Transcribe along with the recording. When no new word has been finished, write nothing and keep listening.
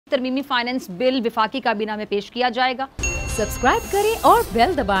तरमीमी finance bill वफाकी काबीना में पेश किया जाएगा। सब्सक्राइब करें और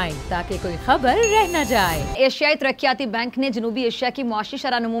बेल दबाएं ताकि कोई खबर रह न जाए। एशियाई तरक्याती बैंक ने जनूबी एशिया की मुआशी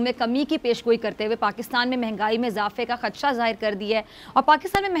शरह-ए-नमू में कमी की पेशगोई करते हुए पाकिस्तान में महंगाई में इजाफे का खदशा जाहिर कर दिया है और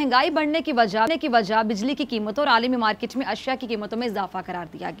पाकिस्तान में महंगाई बढ़ने की वजह बिजली की कीमतों और आलमी मार्केट में अशिया की कीमतों में इजाफा करार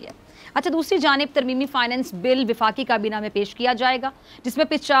दिया गया। अच्छा, दूसरी जानिब तरमीमी फाइनेंस बिल वफाकी काबीना में पेश किया जाएगा, जिसमें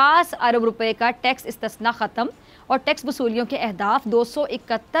 50 अरब रुपए का टैक्स इस्तिस्ना खत्म और टैक्स वसूलियों के अहदाफ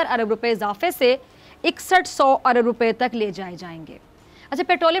 271 अरब रुपए इजाफे से 6100 अरब रुपए तक ले जाए जाएंगे। अच्छा,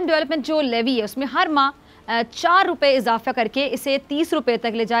 पेट्रोलियम डेवलपमेंट जो लेवी है उसमें हर माह 4 रुपये इजाफा करके इसे 30 रुपये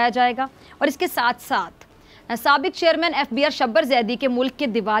तक ले जाया जाएगा और इसके साथ साथ साबिक चेयरमैन FBR शब्बर जैदी के मुल्क के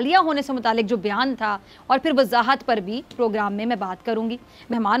दिवालिया होने से मुतालिक जो बयान था और फिर वजाहत पर भी प्रोग्राम में मैं बात करूंगी।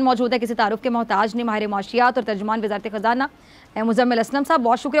 मेहमान मौजूद है, किसी तारुफ के मोहताज नहीं, माहिर माशियात और तर्जुमान वजारत खजाना मुजम्मिल असलम साहब।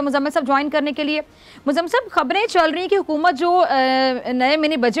 बहुत शुक्रिया मुजम्मिल साहब ज्वाइन करने के लिए। मुजम्मिल साहब, खबरें चल रही हैं कि हुकूमत जो नए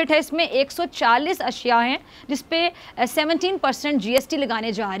मिनी बजट है इसमें 140 अशिया हैं जिस पे 17% GST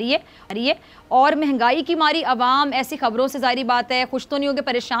लगाने जा रही है और महंगाई की मारी आवाम ऐसी खबरों से जाहिर बात है खुश तो नहीं होंगे,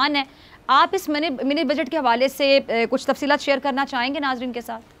 परेशान है। आप इस मिनी बजट के हवाले से कुछ तफसीलात शेयर करना चाहेंगे नाजरीन के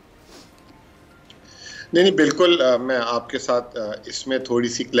साथ? नहीं, बिल्कुल मैं आपके साथ इसमें थोड़ी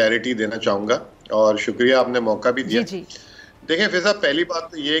सी क्लैरिटी देना चाहूँगा और शुक्रिया आपने मौका भी दिया। जी। देखें फिजा, पहली बात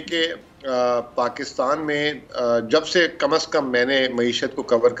तो ये कि पाकिस्तान में जब से कम अज़ कम मैंने मईशत को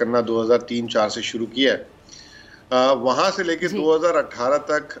कवर करना 2003-04 से शुरू किया है, वहाँ से लेके 2018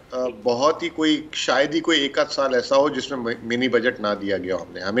 तक बहुत ही शायद ही कोई एक आध साल ऐसा हो जिसमें मिनी बजट ना दिया गया।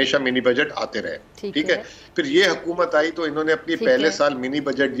 हमने हमेशा मिनी बजट आते रहे, ठीक है। फिर ये हुकूमत आई तो इन्होंने अपनी पहले साल मिनी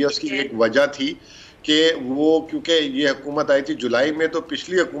बजट दिया। उसकी एक वजह थी कि वो क्योंकि ये हुकूमत आई थी जुलाई में, तो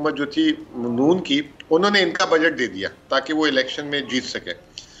पिछली हुकूमत जो थी नून की, उन्होंने इनका बजट दे दिया ताकि वो इलेक्शन में जीत सके।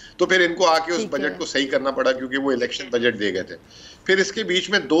 तो फिर इनको आके उस बजट को सही करना पड़ा क्योंकि वो इलेक्शन बजट दे गए थे। फिर इसके बीच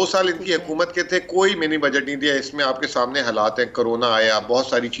में 2 साल इनकी हुकूमत के थे, कोई मिनी बजट नहीं दिया। इसमें आपके सामने हालात हैं, कोरोना आया, बहुत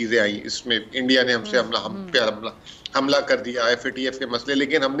सारी चीजें आई, इसमें इंडिया ने हमसे हमला कर दिया, FATF के मसले,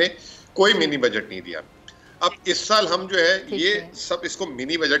 लेकिन हमने कोई मिनी बजट नहीं दिया। अब इस साल हम जो है ये सब इसको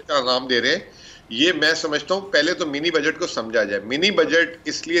मिनी बजट का नाम दे रहे हैं। ये मैं समझता हूँ पहले तो मिनी बजट को समझा जाए। मिनी बजट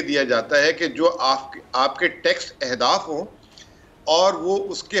इसलिए दिया जाता है कि जो आपके टैक्स अहदाफ हों और वो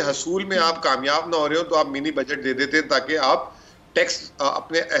उसके हसूल में आप कामयाब ना हो रहे हो तो आप मिनी बजट दे देते हैं ताकि आप टैक्स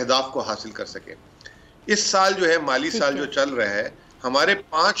अपने अहदाफ को हासिल कर सके। इस साल जो है माली साल जो चल रहा है, हमारे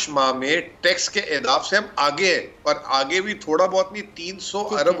 5 माह में टैक्स के अहदाफ से हम आगे हैं और आगे भी थोड़ा बहुत नहीं, 300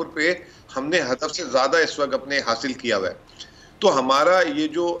 अरब रुपए हमने हदफ से ज्यादा इस वक्त अपने हासिल किया हुआ है। तो हमारा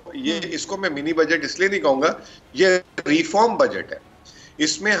ये इसको मैं मिनी बजट इसलिए नहीं कहूंगा, ये रिफॉर्म बजट है।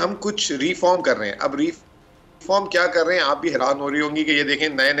 इसमें हम कुछ रिफॉर्म कर रहे हैं। अब रिफॉर्म क्या कर रहे हैं, आप भी हैरान हो रही होंगी कि ये देखें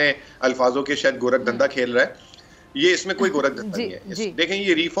नए अल्फाजों के शायद गोरख धंधा खेल रहा है। ये इसमें कोई गोरख धंधा नहीं है। देखें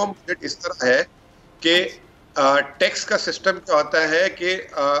ये रिफॉर्म बजट इस तरह है कि टैक्स का सिस्टम क्या होता है कि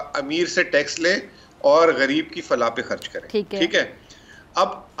अमीर से टैक्स ले और गरीब की फलाह पे खर्च करें, ठीक है।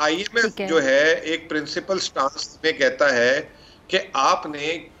 अब IMF जो है एक प्रिंसिपल स्टांस में कहता है कि आपने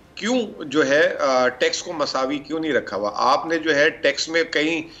क्यों जो है टैक्स को मसावी क्यों नहीं रखा हुआ। आपने जो है टैक्स में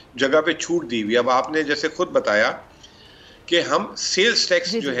कई जगह पे छूट दी हुई। अब आपने जैसे खुद बताया कि हम सेल्स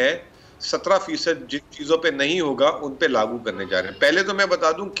टैक्स जो है 17% जिन चीजों पे नहीं होगा उन पे लागू करने जा रहे हैं। पहले तो मैं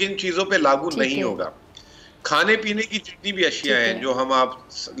बता दूं किन चीजों पे लागू नहीं होगा। खाने पीने की जितनी भी अशिया हैं जो आप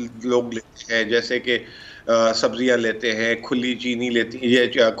लोग लेते हैं, जैसे कि सब्जियां लेते हैं, खुली चीनी लेती,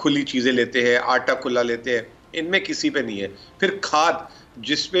 ये खुली चीजें लेते हैं, आटा खुला लेते हैं, इनमें किसी पे नहीं है। फिर खाद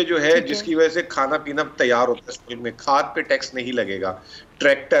जिस पे जो है जिसकी वजह से खाना पीना तैयार होता है में, खाद पे टैक्स नहीं लगेगा।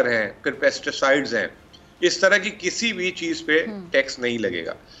 ट्रैक्टर हैं, फिर पेस्टिसाइड्स हैं, इस तरह की किसी भी चीज पे टैक्स नहीं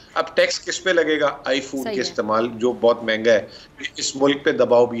लगेगा। अब टैक्स किस पे लगेगा? आईफोन के इस्तेमाल जो बहुत महंगा है, इस मुल्क पे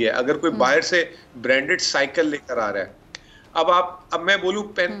दबाव भी है। अगर कोई बाहर से ब्रांडेड साइकिल लेकर आ रहा है, अब मैं बोलूं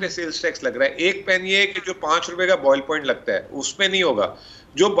पेन पे सेल्स टैक्स लग रहा है। एक पेन ये है कि जो 5 रुपए का बॉयल पॉइंट लगता है उसमें नहीं होगा।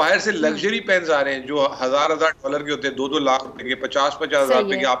 जो बाहर से लग्जरी पेन्स आ रहे हैं जो $1000 डॉलर के होते हैं, 2-2 लाख रुपए के, 50-50 हजार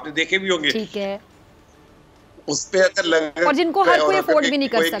रुपए के, आपने देखे भी होंगे, ठीक है, उस पे अगर लग और जिनको हर कोई अफोर्ड भी नहीं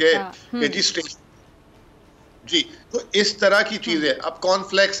कर सकता जी, तो इस तरह की चीजें। अब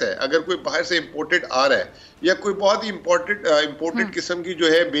कॉर्नफ्लेक्स है, अगर कोई बाहर से इंपोर्टेड आ रहा है या कोई बहुत ही इंपोर्टेड किस्म की जो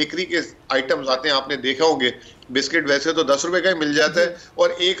है बेकरी के आइटम्स आते हैं, आपने देखा होंगे बिस्किट वैसे तो 10 रुपए का ही मिल जाता है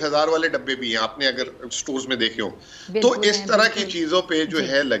और 1000 वाले डब्बे भी हैं, आपने अगर स्टोर्स में देखे हो। तो इस तरह की चीजों पे जो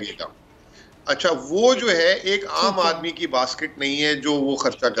है लगेगा। अच्छा, वो जो है एक आम आदमी की बास्केट नहीं है जो वो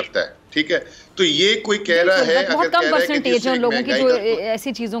खर्चा करता है, ठीक है। तो ये कोई कह रहा है, बहुत कम परसेंटेज है लोगों की जो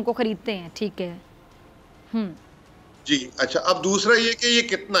ऐसी चीजों को खरीदते हैं, ठीक है। जी अच्छा, अब दूसरा ये कि ये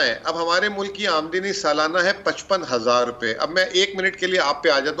कितना है। अब हमारे मुल्क की आमदनी सालाना है 55,000 रुपए। अब मैं 1 मिनट के लिए आप पे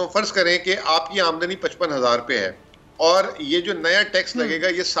आ जाता हूँ। फर्ज करें कि आपकी आमदनी 55,000 रुपए है और ये जो नया टैक्स लगेगा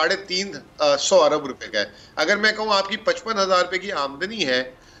ये 350 अरब रुपए का है। अगर मैं कहूँ आपकी 55,000 रुपए की आमदनी है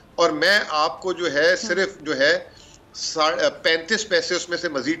और मैं आपको जो है सिर्फ जो है 35 पैसे उसमें से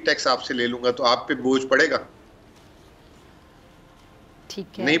मजीद टैक्स आपसे ले लूंगा, तो आप पे बोझ पड़ेगा? ठीक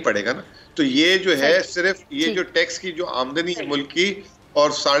है, नहीं पड़ेगा ना। तो ये जो है सिर्फ ये जो टैक्स की जो आमदनी है मुल्क की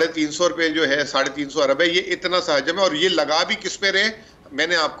और 350 रुपए जो है 350 अरब है, ये इतना सा हजम है और ये लगा भी किस पे रहे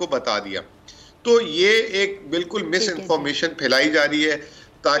मैंने आपको बता दिया। तो ये एक बिल्कुल मिस इन्फॉर्मेशन फैलाई जा रही है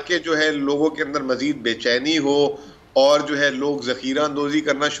ताकि जो है लोगों के अंदर मजीद बेचैनी हो और जो है लोग जखीरा अंदोजी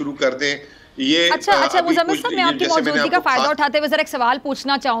करना शुरू कर दें। ये अच्छा मुजम्मिल साहब, मैं आपकी मौजूदगी का फायदा उठाते हुए जरा एक सवाल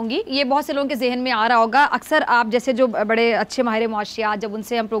पूछना चाहूंगी। ये बहुत से लोगों के जहन में आ रहा होगा, अक्सर आप जैसे जो बड़े अच्छे माहिर मुआशियात जब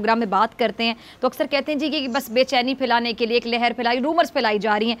उनसे हम प्रोग्राम में बात करते हैं तो अक्सर कहते हैं जी कि बस बेचैनी फैलाने के लिए एक लहर फैलाई, रूमर्स फैलाई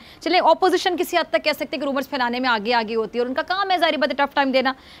जा रही हैं। चले ऑपोजिशन किसी हद तक कह सकते हैं कि रूमर्स फैलाने में आगे आगे होती है और उनका काम है जाहिर बात है टफ टाइम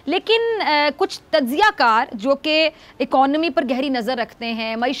देना, लेकिन कुछ तज्जियाकार जो कि इकॉनमी पर गहरी नज़र रखते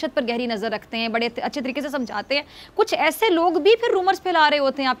हैं, मईशत पर गहरी नज़र रखते हैं, बड़े अच्छे तरीके से समझाते हैं, कुछ ऐसे लोग भी फिर रूमर्स फैला रहे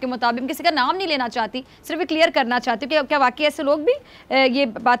होते हैं आपके मुताबिक। किसी का नाम नहीं लेना चाहती, सिर्फ क्लियर करना चाहती हूँ कि क्या वाकई ऐसे लोग भी ये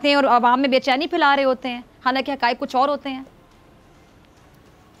बातें और आवाम में बेचैनी फैला रहे होते हैं, हालांकि हकायक कुछ और होते हैं?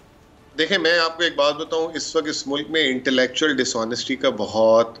 देखें, मैं आपको एक बात बताऊं, इस वक्त इस मुल्क में इंटेलेक्चुअल डिसऑनेस्टी का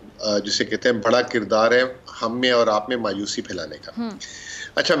बहुत जिसे कहते हैं बड़ा किरदार है हम में और आप में मायूसी फैलाने का।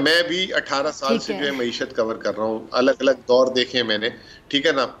 अच्छा, मैं भी 18 साल से जो है मईशत कवर कर रहा हूँ, अलग अलग दौर देखे मैंने, ठीक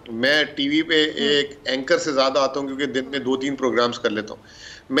है ना। मैं टीवी पे एक एंकर से ज्यादा आता हूँ क्योंकि दिन में 2-3 प्रोग्राम्स कर लेता हूँ।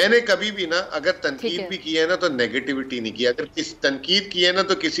 मैंने कभी भी ना अगर तनकीद भी की है ना तो नेगेटिविटी नहीं की, अगर किस तनकीद की है ना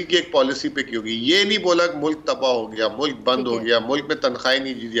तो किसी की एक पॉलिसी पे की होगी। ये नहीं बोला कि मुल्क तबाह हो गया, मुल्क बंद हो गया, मुल्क में तनख्वाही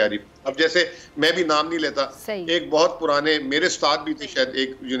नहीं दी जा रही। अब जैसे मैं भी नाम नहीं लेता, एक बहुत पुराने मेरे उस्ताद भी थे शायद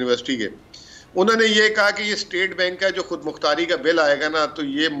एक यूनिवर्सिटी के, उन्होंने ये कहा कि ये स्टेट बैंक का जो खुद मुख्तारी का बिल आएगा ना तो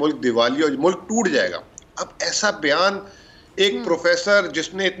ये मुल्क दिवालिया और मुल्क टूट जाएगा। अब ऐसा बयान एक प्रोफेसर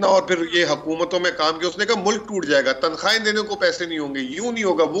जिसने इतना और फिर ये हुकूमतों में काम किया, उसने कहा मुल्क टूट जाएगा, तनख्वाहें देने को पैसे नहीं होंगे, यूं नहीं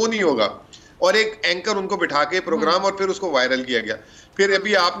होगा, वो नहीं होगा। और एक एंकर उनको बिठा के प्रोग्राम और फिर उसको वायरल किया गया। फिर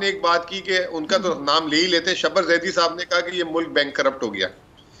अभी आपने एक बात की कि उनका तो नाम ले ही लेते हैं, शबर जैदी साहब ने कहा कि ये मुल्क बैंक करप्ट हो गया।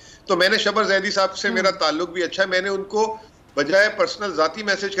 तो मैंने शबर जैदी साहब से मेरा ताल्लुक भी अच्छा है, मैंने उनको बजाय पर्सनल जाती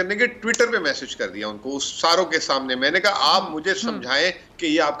मैसेज करने के ट्विटर पे मैसेज कर दिया उनको, उस सारों के सामने। मैंने कहा आप मुझे समझाएं कि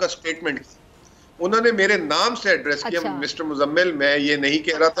ये आपका स्टेटमेंट। उन्होंने मेरे नाम से एड्रेस किया, मिस्टर मुजम्मिल मैं ये नहीं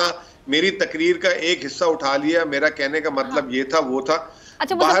कह रहा था, मेरी तकरीर का एक हिस्सा उठा लिया, मेरा कहने का मतलब ये था वो था।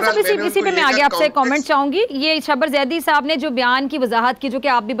 अच्छा इसी पे मैं आगे आपसे कमेंट चाहूंगी। ये शबर जैदी साहब ने जो बयान की वजाहत की, जो कि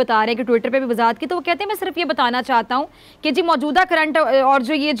आप भी बता रहे हैं कि ट्विटर पे भी वजाहत की, तो वो कहते हैं मैं सिर्फ ये बताना चाहता हूं कि जी मौजूदा करंट और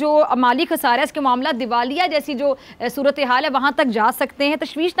जो ये जो माली खसारा है इसके मामला दिवालिया जैसी जो सूरत हाल है वहां तक जा सकते हैं,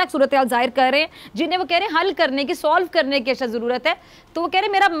 तशवीशनाक सूरत हाल जाहिर कर रहे हैं जिन्हें वो कह रहे हैं हल करने की, सॉल्व करने की अच्छा ज़रूरत है। तो वो कह रहे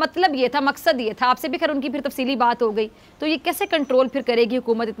हैं मेरा मतलब ये था, मकसद ये था। आपसे भी खैर उनकी फिर तफसीली बात हो गई। तो ये कैसे कंट्रोल फिर करेगी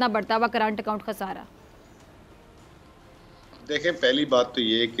हुकूमत इतना बढ़ता हुआ करंट अकाउंट खसारा? देखें, पहली बात तो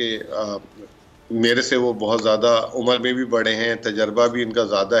ये कि मेरे से वो बहुत ज़्यादा उम्र में भी बड़े हैं, तजर्बा भी इनका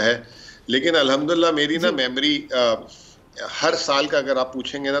ज़्यादा है, लेकिन अल्हम्दुलिल्लाह मेरी ना मेमोरी हर साल का अगर आप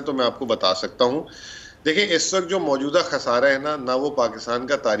पूछेंगे ना तो मैं आपको बता सकता हूँ। देखें, इस वक्त जो मौजूदा खसारा है ना वो पाकिस्तान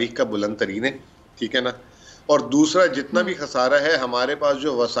का तारीख का बुलंद तरीन है, ठीक है ना। और दूसरा जितना भी खसारा है हमारे पास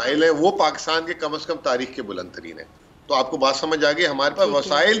जो वसाइल है वो पाकिस्तान के कम से कम तारीख के बुलंद तरीन है। तो आपको बात समझ आ गई, हमारे पास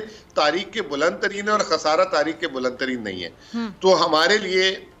वसाइल तारीख के बुलंद तरीन है और खसारा तारीख के बुलंद तरीन नहीं है। तो हमारे लिए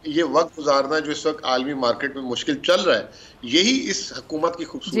ये वक्त गुजारना जो इस वक्त आलमी मार्केट में मुश्किल चल रहा है, यही इस हुकूमत की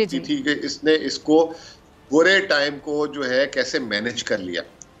खूबसूरती थी कि इसने इसको बुरे टाइम को जो है कैसे मैनेज कर लिया,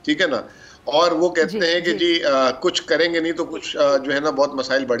 ठीक है ना। और वो कहते हैं कि जी कुछ करेंगे नहीं तो कुछ जो है ना बहुत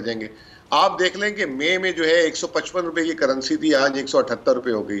मसाइल बढ़ जाएंगे। आप देख लें कि मई में जो है 155 रुपए की करेंसी थी, आज 178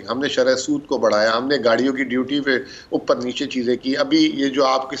 रुपए हो गई। हमने शरह सूद को बढ़ाया, हमने गाड़ियों की ड्यूटी पे ऊपर नीचे चीज़ें की। अभी ये जो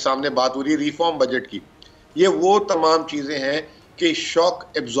आपके सामने बात हो रही है रिफॉर्म बजट की, ये वो तमाम चीज़ें हैं कि शॉक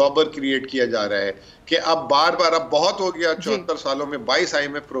एब्जॉर्बर क्रिएट किया जा रहा है कि अब बार बार अब बहुत हो गया। 74 सालों में 22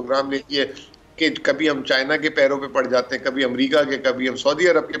 IMF प्रोग्राम लेती है कि कभी हम चाइना के पैरों पे पड़ जाते हैं, कभी अमेरिका के, कभी हम सऊदी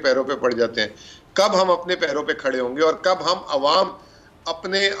अरब के पैरों पे पड़ जाते हैं। कब हम अपने पैरों पे खड़े होंगे और कब हम अवाम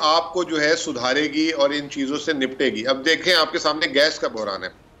अपने आप को जो है सुधारेगी और इन चीज़ों से निपटेगी? अब देखें, आपके सामने गैस का बहरान है,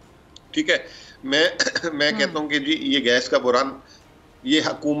 ठीक है। मैं कहता हूँ कि जी ये गैस का बहरान ये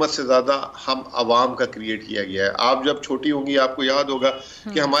हुकूमत से ज़्यादा हम अवाम का क्रिएट किया गया है। आप जब छोटी होंगी आपको याद होगा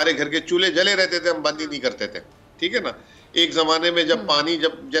कि हमारे घर के चूल्हे जले रहते थे, हम बंद ही नहीं करते थे, ठीक है ना। एक जमाने में जब पानी,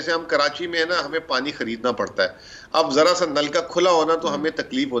 जब जैसे हम कराची में है ना, हमें पानी खरीदना पड़ता है, अब जरा सा नलका खुला होना तो हमें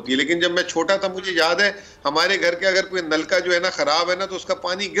तकलीफ होती है। लेकिन जब मैं छोटा था मुझे याद है हमारे घर के अगर कोई नलका जो है ना खराब है ना तो उसका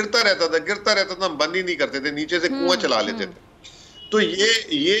पानी गिरता रहता था, हम बंद ही नहीं करते थे, नीचे से कुआं चला लेते थे। तो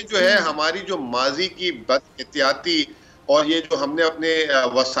ये जो है हमारी जो माजी की बदएहतियाती और ये जो हमने अपने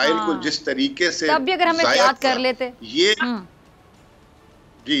वसाइल को जिस तरीके से तब भी अगर हमें याद कर लेते, ये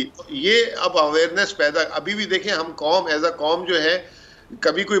जी, ये अब अवेयरनेस पैदा, अभी भी देखें हम कौम एज अ कौम जो है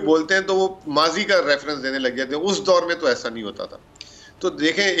कभी कोई बोलते हैं तो वो माजी का रेफरेंस देने लग जाते हैं, उस दौर में तो ऐसा नहीं होता था। तो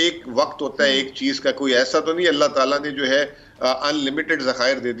देखें एक वक्त होता है एक चीज का, कोई ऐसा तो नहीं अल्लाह ताला ने जो है अनलिमिटेड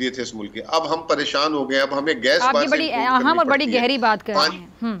ज़खायर दे दिए थे इस मुल्क के। अब हम परेशान हो गए, अब हमें गैस आप बड़ी अहम और बड़ी गहरी बात कर रहे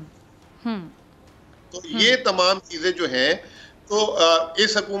हैं। तो ये तमाम चीजें जो हैं, तो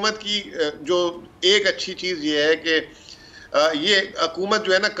इस हुकूमत की जो एक अच्छी चीज ये है कि ये हुकूमत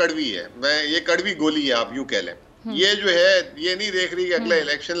जो है ना कड़वी है, मैं ये कड़वी गोली है आप यूं कह लें। ये जो है ये नहीं देख रही कि अगला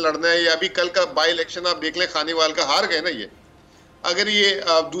इलेक्शन लड़ना है, या अभी कल का बाई इलेक्शन आप देख लें, खानेवाल का हार गए ना ये। अगर ये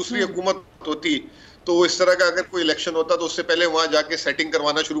दूसरी हुकूमत होती तो इस तरह का अगर कोई इलेक्शन होता तो उससे पहले वहां जाके सेटिंग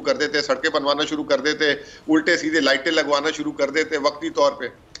करवाना शुरू कर देते, सड़कें बनवाना शुरू कर देते, उल्टे सीधे लाइटें लगवाना शुरू कर देते वक्ती तौर पे।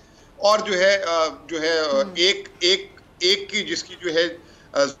 और जो है एक की जिसकी जो है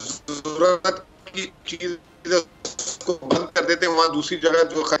जरूरत की चीज को बंद कर देते हैं, वहां दूसरी जगह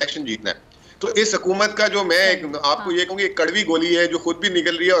जो इलेक्शन जीतना है। तो इस हुकूमत का जो मैं आपको ये कहूँगी, एक कड़वी गोली है जो खुद भी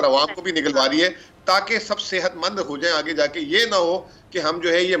निकल रही है और आवाम को भी निकलवा रही है, ताकि सब सेहतमंद हो जाए आगे जाके, ये ना हो कि हम जो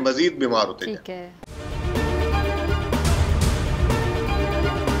है ये मजीद बीमार होते हैं।